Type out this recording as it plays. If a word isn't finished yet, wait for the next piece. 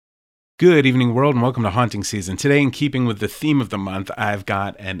Good evening, world, and welcome to Haunting Season. Today, in keeping with the theme of the month, I've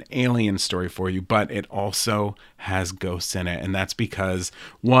got an alien story for you, but it also has ghosts in it. And that's because,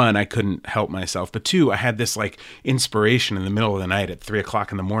 one, I couldn't help myself, but two, I had this inspiration in the middle of the night at 3 o'clock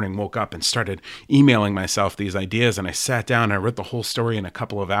in the morning, woke up and started emailing myself these ideas. And I sat down and I wrote the whole story in a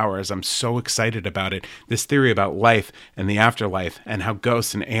couple of hours. I'm so excited about it. This theory about life and the afterlife and how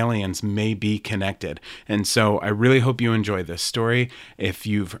ghosts and aliens may be connected. And so I really hope you enjoy this story. If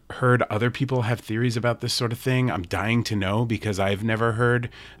you've heard other people have theories about this sort of thing, I'm dying to know, because I've never heard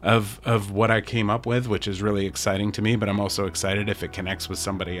of what I came up with, which is really exciting to me, but I'm also excited if it connects with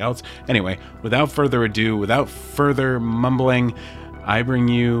somebody else. Anyway, without further ado, without further mumbling, I bring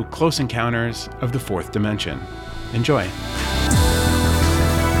you Close Encounters of the Fourth Dimension. Enjoy.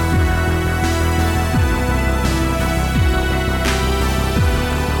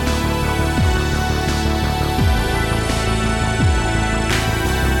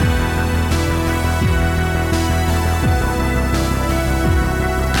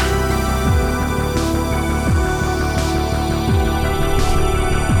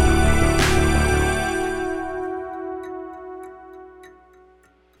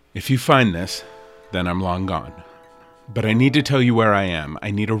 If you find this, then I'm long gone. But I need to tell you where I am. I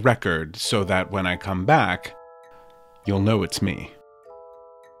need a record so that when I come back, you'll know it's me.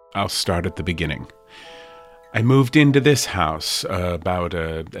 I'll start at the beginning. I moved into this house about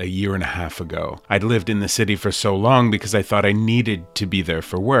a year and a half ago. I'd lived in the city for so long because I thought I needed to be there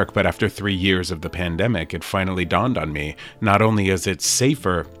for work, but after 3 years of the pandemic, it finally dawned on me, not only is it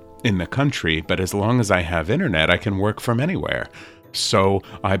safer in the country, but as long as I have internet, I can work from anywhere. So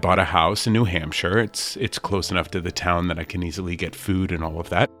I bought a house in New Hampshire. It's close enough to the town that I can easily get food and all of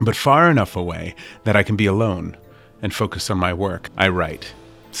that, but far enough away that I can be alone and focus on my work. I write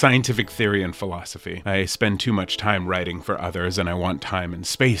scientific theory and philosophy. I spend too much time writing for others, and I want time and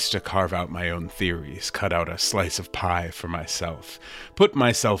space to carve out my own theories, cut out a slice of pie for myself, put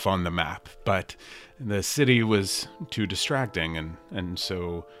myself on the map. But the city was too distracting, and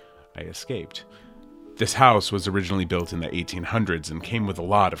so I escaped. This house was originally built in the 1800s and came with a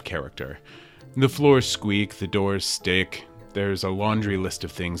lot of character. The floors squeak, the doors stick. There's a laundry list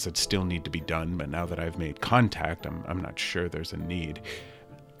of things that still need to be done, but now that I've made contact, I'm not sure there's a need.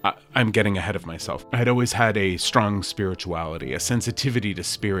 I'm getting ahead of myself. I'd always had a strong spirituality, a sensitivity to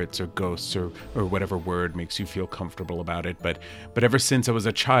spirits or ghosts or whatever word makes you feel comfortable about it, but ever since I was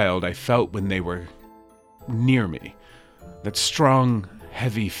a child, I felt when they were near me. That strong,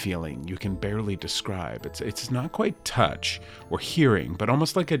 heavy feeling you can barely describe. It's not quite touch or hearing, but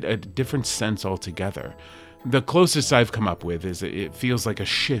almost like a different sense altogether. The closest I've come up with is it feels like a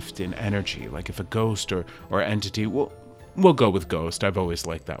shift in energy, like if a ghost or entity, we'll go with ghost. I've always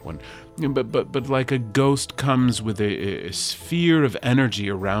liked that one. But like a ghost comes with a sphere of energy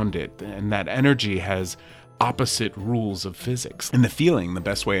around it, and that energy has opposite rules of physics. And the feeling, the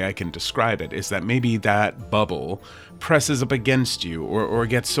best way I can describe it, is that maybe that bubble presses up against you or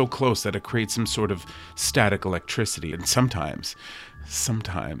gets so close that it creates some sort of static electricity. And sometimes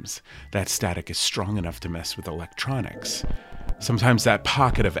that static is strong enough to mess with electronics. Sometimes that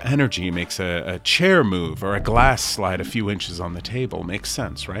pocket of energy makes a chair move or a glass slide a few inches on the table. Makes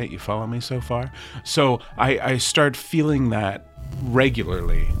sense, right? You follow me so far? So I start feeling that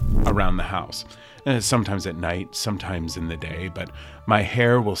regularly around the house. Sometimes at night, sometimes in the day, but my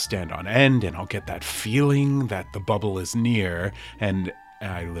hair will stand on end and I'll get that feeling that the bubble is near, and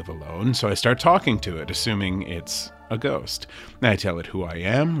I live alone, so I start talking to it, assuming it's a ghost. I tell it who I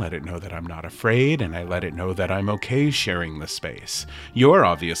am, let it know that I'm not afraid, and I let it know that I'm okay sharing the space. You're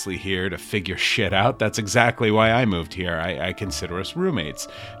obviously here to figure shit out. That's exactly why I moved here. I consider us roommates.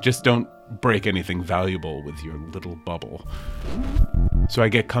 Just don't break anything valuable with your little bubble. So I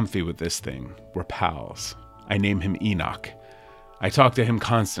get comfy with this thing. We're pals. I name him Enoch. I talk to him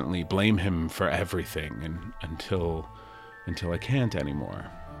constantly, blame him for everything, and until I can't anymore.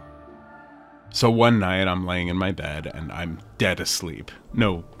 So one night I'm laying in my bed and I'm dead asleep,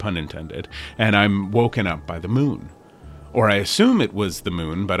 no pun intended, and I'm woken up by the moon. Or I assume it was the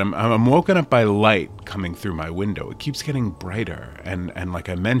moon, but I'm woken up by light coming through my window. It keeps getting brighter, and like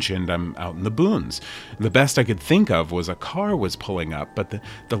I mentioned, I'm out in the boons. The best I could think of was a car was pulling up, but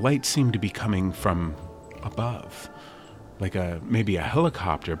the light seemed to be coming from above. Like maybe a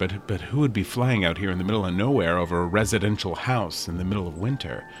helicopter, but who would be flying out here in the middle of nowhere over a residential house in the middle of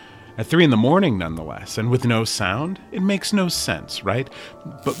winter? At 3 in the morning, nonetheless, and with no sound, it makes no sense, right?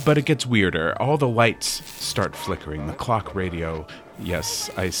 But it gets weirder. All the lights start flickering. The clock radio, yes,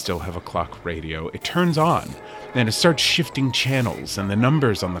 I still have a clock radio. It turns on, and it starts shifting channels, and the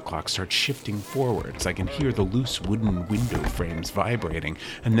numbers on the clock start shifting forwards. I can hear the loose wooden window frames vibrating,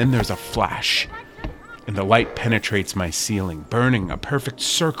 and then there's a flash, and the light penetrates my ceiling, burning a perfect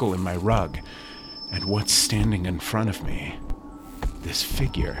circle in my rug. And what's standing in front of me? This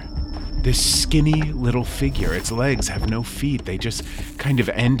figure. This skinny little figure. Its legs have no feet. They just kind of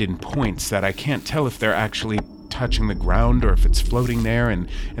end in points that I can't tell if they're actually touching the ground or if it's floating there, and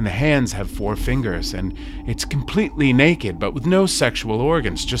the hands have 4 fingers, and it's completely naked but with no sexual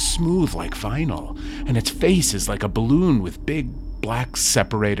organs, just smooth like vinyl. And its face is like a balloon with big black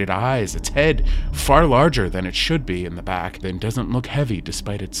separated eyes. Its head far larger than it should be in the back, then doesn't look heavy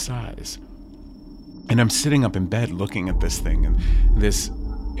despite its size. And I'm sitting up in bed looking at this thing, and this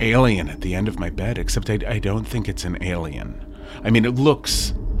alien at the end of my bed, except I don't think it's an alien. I mean, it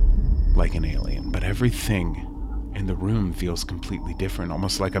looks like an alien, but everything in the room feels completely different,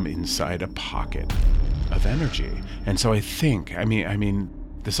 almost like I'm inside a pocket of energy. And so I think, I mean,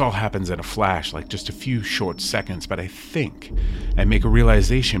 this all happens in a flash, like just a few short seconds, but I think I make a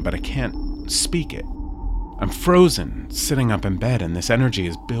realization, but I can't speak it. I'm frozen, sitting up in bed, and this energy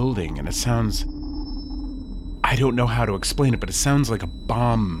is building, and it sounds... I don't know how to explain it, but it sounds like a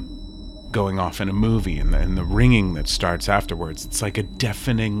bomb going off in a movie, and the ringing that starts afterwards. It's like a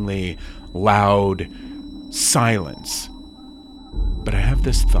deafeningly loud silence. But I have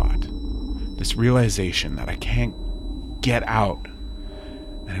this thought, this realization that I can't get out.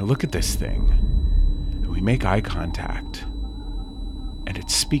 And I look at this thing, and we make eye contact. And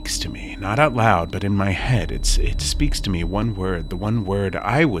it speaks to me, not out loud, but in my head. It speaks to me one word, the one word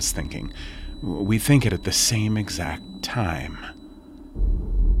I was thinking. We think it at the same exact time.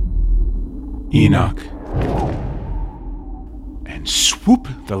 Enoch. And swoop,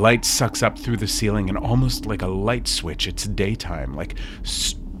 the light sucks up through the ceiling, and almost like a light switch, it's daytime, like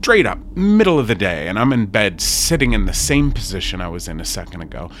straight up, middle of the day, and I'm in bed sitting in the same position I was in a second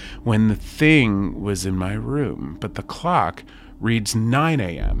ago when the thing was in my room, but the clock reads 9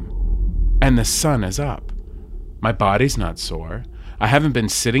 a.m. and the sun is up. My body's not sore. I haven't been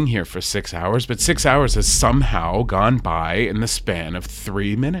sitting here for 6 hours, but 6 hours has somehow gone by in the span of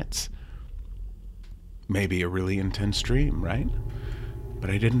 3 minutes. Maybe a really intense dream, right? But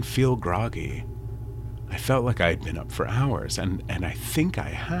I didn't feel groggy. I felt like I had been up for hours, and I think I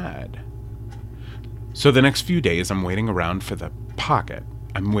had. So the next few days, I'm waiting around for the pocket.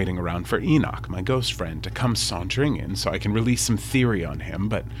 I'm waiting around for Enoch, my ghost friend, to come sauntering in so I can release some theory on him,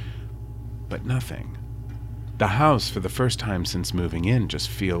 but nothing. The house, for the first time since moving in, just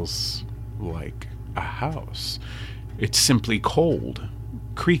feels like a house. It's simply cold,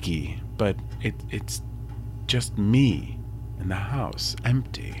 creaky, but it's just me and the house,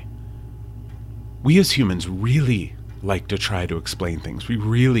 empty. We as humans really like to try to explain things. We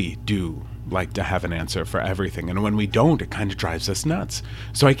really do like to have an answer for everything, and when we don't, it kind of drives us nuts.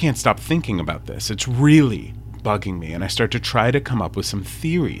 So I can't stop thinking about this. It's really bugging me, and I start to try to come up with some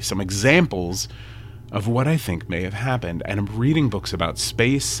theory, some examples of what I think may have happened, and I'm reading books about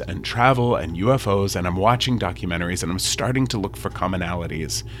space and travel and UFOs, and I'm watching documentaries, and I'm starting to look for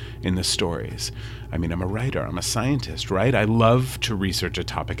commonalities in the stories. I mean, I'm a writer, I'm a scientist, right? I love to research a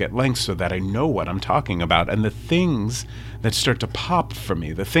topic at length so that I know what I'm talking about, and the things that start to pop for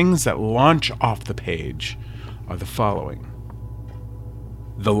me, the things that launch off the page, are the following.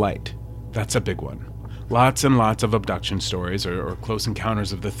 The light. That's a big one. Lots and lots of abduction stories or close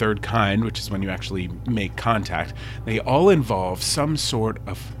encounters of the third kind, which is when you actually make contact. They all involve some sort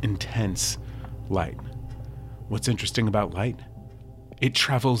of intense light. What's interesting about light? It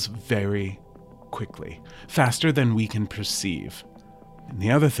travels very quickly, faster than we can perceive. And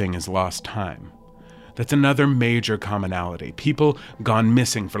the other thing is lost time. That's another major commonality. People gone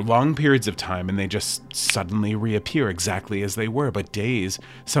missing for long periods of time, and they just suddenly reappear exactly as they were, but days,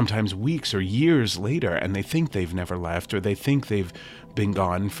 sometimes weeks or years later, and they think they've never left, or they think they've been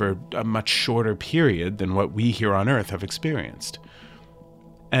gone for a much shorter period than what we here on Earth have experienced.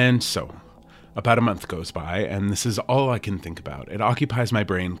 And so, about a month goes by, and this is all I can think about. It occupies my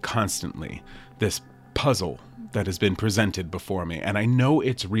brain constantly, this puzzle that has been presented before me, and I know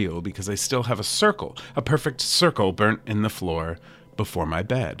it's real because I still have a circle, a perfect circle burnt in the floor before my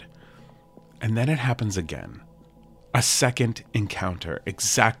bed. And then it happens again. A second encounter,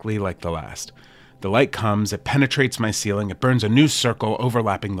 exactly like the last. The light comes, it penetrates my ceiling, it burns a new circle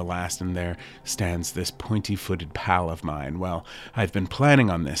overlapping the last, and there stands this pointy-footed pal of mine. Well, I've been planning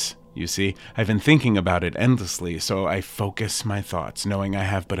on this You see, I've been thinking about it endlessly, so I focus my thoughts, knowing I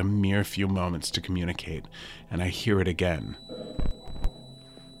have but a mere few moments to communicate, and I hear it again.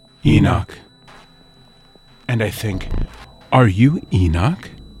 Enoch. And I think, are you Enoch?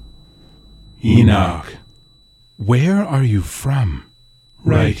 Enoch. Where are you from?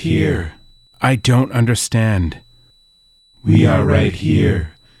 Right here. I don't understand. We are right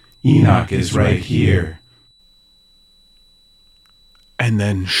here. Enoch is right here. And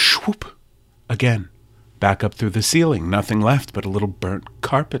then, swoop, again, back up through the ceiling, nothing left but a little burnt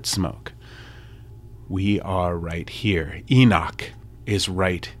carpet smoke. We are right here. Enoch is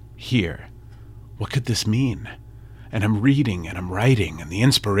right here. What could this mean? And I'm reading and I'm writing, and the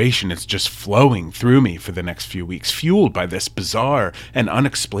inspiration is just flowing through me for the next few weeks, fueled by this bizarre and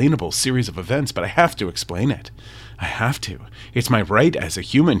unexplainable series of events, but I have to explain it. I have to. It's my right as a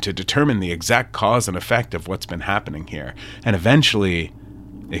human to determine the exact cause and effect of what's been happening here. And eventually,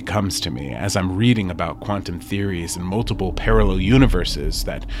 it comes to me as I'm reading about quantum theories and multiple parallel universes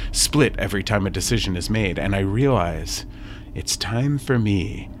that split every time a decision is made, and I realize it's time for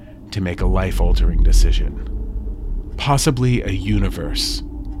me to make a life-altering decision. Possibly a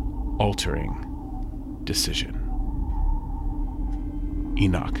universe-altering decision.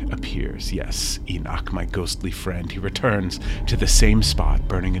 Enoch appears. Yes, Enoch, my ghostly friend. He returns to the same spot,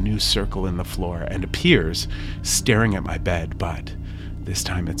 burning a new circle in the floor, and appears staring at my bed, but this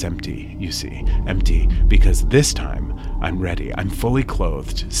time it's empty, you see. Empty, because this time I'm ready. I'm fully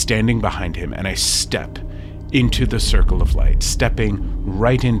clothed, standing behind him, and I step into the circle of light, stepping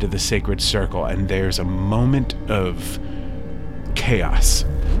right into the sacred circle, and there's a moment of chaos.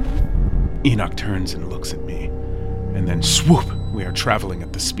 Enoch turns and looks at me, and then swoop, we are traveling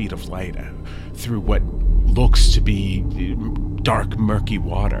at the speed of light through what looks to be dark, murky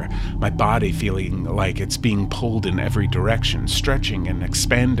water, my body feeling like it's being pulled in every direction, stretching and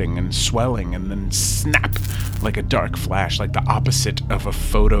expanding and swelling, and then snap, like a dark flash, like the opposite of a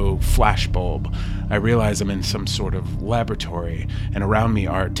photo flashbulb. I realize I'm in some sort of laboratory, and around me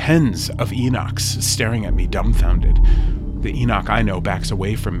are tens of Enochs staring at me dumbfounded. The Enoch I know backs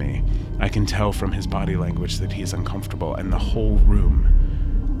away from me. I can tell from his body language that he's uncomfortable, and the whole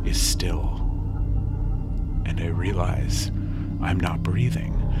room is still. And I realize I'm not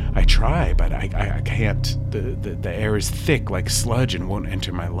breathing. I try, but I can't. The air is thick like sludge and won't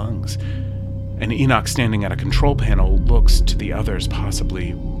enter my lungs. And Enoch, standing at a control panel, looks to the others,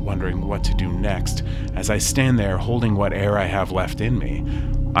 possibly wondering what to do next. As I stand there holding what air I have left in me,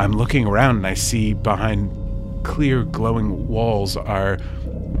 I'm looking around and I see behind clear glowing walls are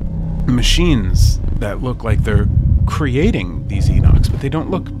machines that look like they're creating these Enochs, but they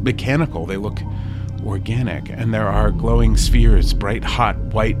don't look mechanical, they look organic, and there are glowing spheres, bright hot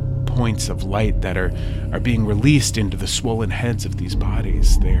white points of light that are being released into the swollen heads of these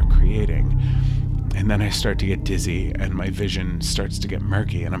bodies they are creating. And then I start to get dizzy, and my vision starts to get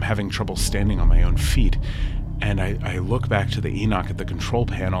murky, and I'm having trouble standing on my own feet. And I look back to the Enoch at the control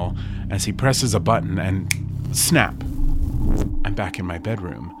panel as he presses a button, and snap, I'm back in my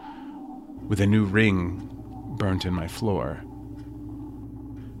bedroom with a new ring burnt in my floor.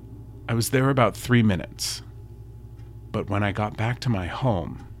 I was there about 3 minutes, but when I got back to my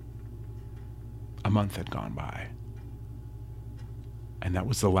home, a month had gone by. And that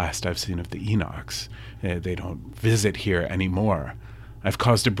was the last I've seen of the Enochs. They don't visit here anymore. I've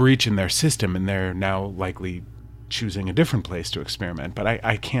caused a breach in their system, and they're now likely choosing a different place to experiment. But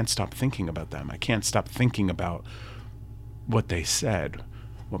I can't stop thinking about them. I can't stop thinking about what they said,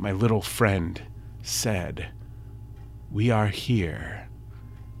 what my little friend said. We are here.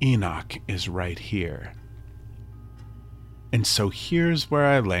 Enoch is right here. And so here's where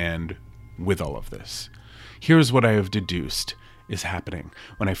I land with all of this. Here's what I have deduced is happening.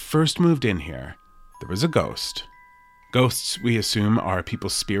 When I first moved in here, there was a ghost. Ghosts, we assume, are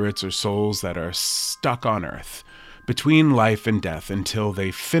people's spirits or souls that are stuck on Earth between life and death until they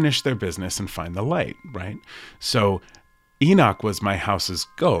finish their business and find the light, right? So Enoch was my house's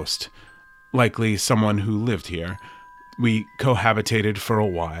ghost, likely someone who lived here. We cohabitated for a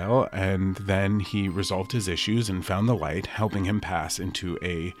while, and then he resolved his issues and found the light, helping him pass into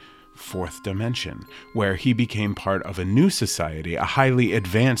a fourth dimension, where he became part of a new society, a highly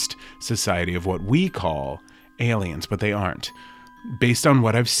advanced society of what we call aliens, but they aren't. Based on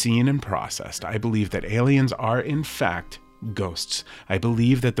what I've seen and processed, I believe that aliens are, in fact, ghosts. I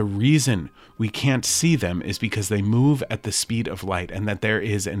believe that the reason we can't see them is because they move at the speed of light, and that there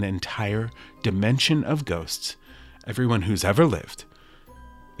is an entire dimension of ghosts, everyone who's ever lived,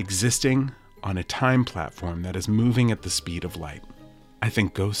 existing on a time platform that is moving at the speed of light. I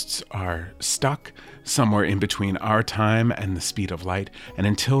think ghosts are stuck somewhere in between our time and the speed of light, and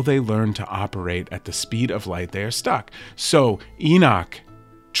until they learn to operate at the speed of light, they are stuck. So Enoch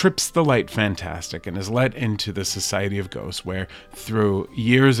trips the light fantastic and is let into the society of ghosts where, through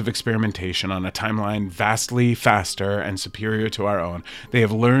years of experimentation on a timeline vastly faster and superior to our own, they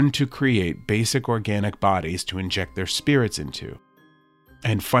have learned to create basic organic bodies to inject their spirits into.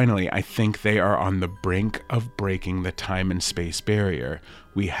 And finally, I think they are on the brink of breaking the time and space barrier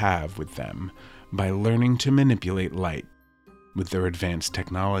we have with them by learning to manipulate light with their advanced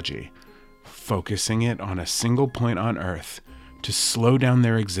technology, focusing it on a single point on Earth to slow down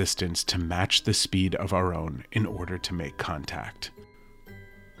their existence to match the speed of our own in order to make contact.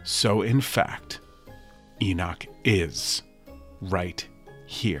 So in fact, Enoch is right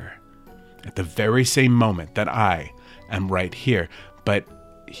here, at the very same moment that I am right here, but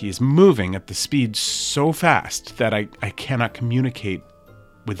he's moving at the speed so fast that I cannot communicate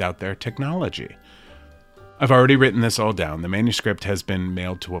without their technology. I've already written this all down. The manuscript has been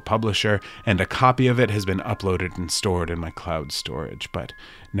mailed to a publisher, and a copy of it has been uploaded and stored in my cloud storage. But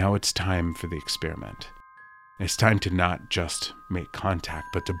now it's time for the experiment. It's time to not just make contact,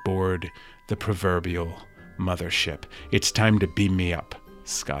 but to board the proverbial mothership. It's time to beam me up,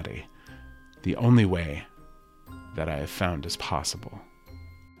 Scotty. The only way that I have found is possible.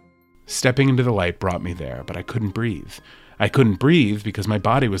 Stepping into the light brought me there, but I couldn't breathe. I couldn't breathe because my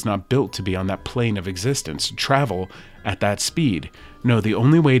body was not built to be on that plane of existence, to travel at that speed. No, the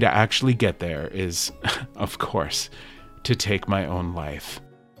only way to actually get there is, of course, to take my own life.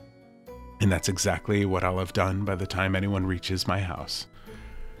 And that's exactly what I'll have done by the time anyone reaches my house.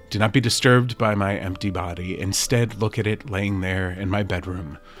 Do not be disturbed by my empty body. Instead, look at it laying there in my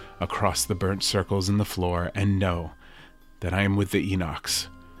bedroom, across the burnt circles in the floor, and know that I am with the Enochs,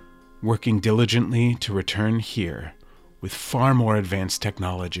 working diligently to return here with far more advanced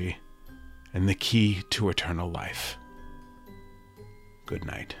technology and the key to eternal life. Good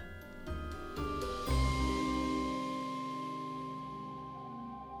night.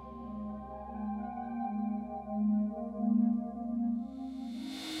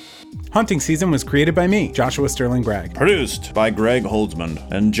 Haunting Season was created by me, Joshua Sterling Bragg. Produced by Greg Holdsman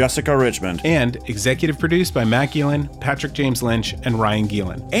and Jessica Richmond. And executive produced by Matt Gielen, Patrick James Lynch, and Ryan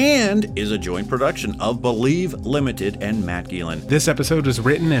Gielen. And is a joint production of Believe Limited and Matt Gielen. This episode was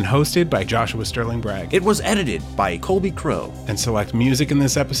written and hosted by Joshua Sterling Bragg. It was edited by Colby Crow. And select music in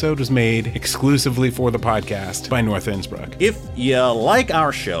this episode was made exclusively for the podcast by North Innsbruck. If you like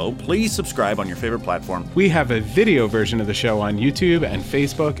our show, please subscribe on your favorite platform. We have a video version of the show on YouTube and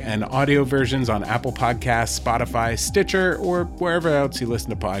Facebook, and audio versions on Apple Podcasts, Spotify, Stitcher, or wherever else you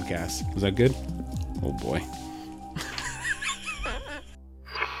listen to podcasts. Was that good? Oh boy.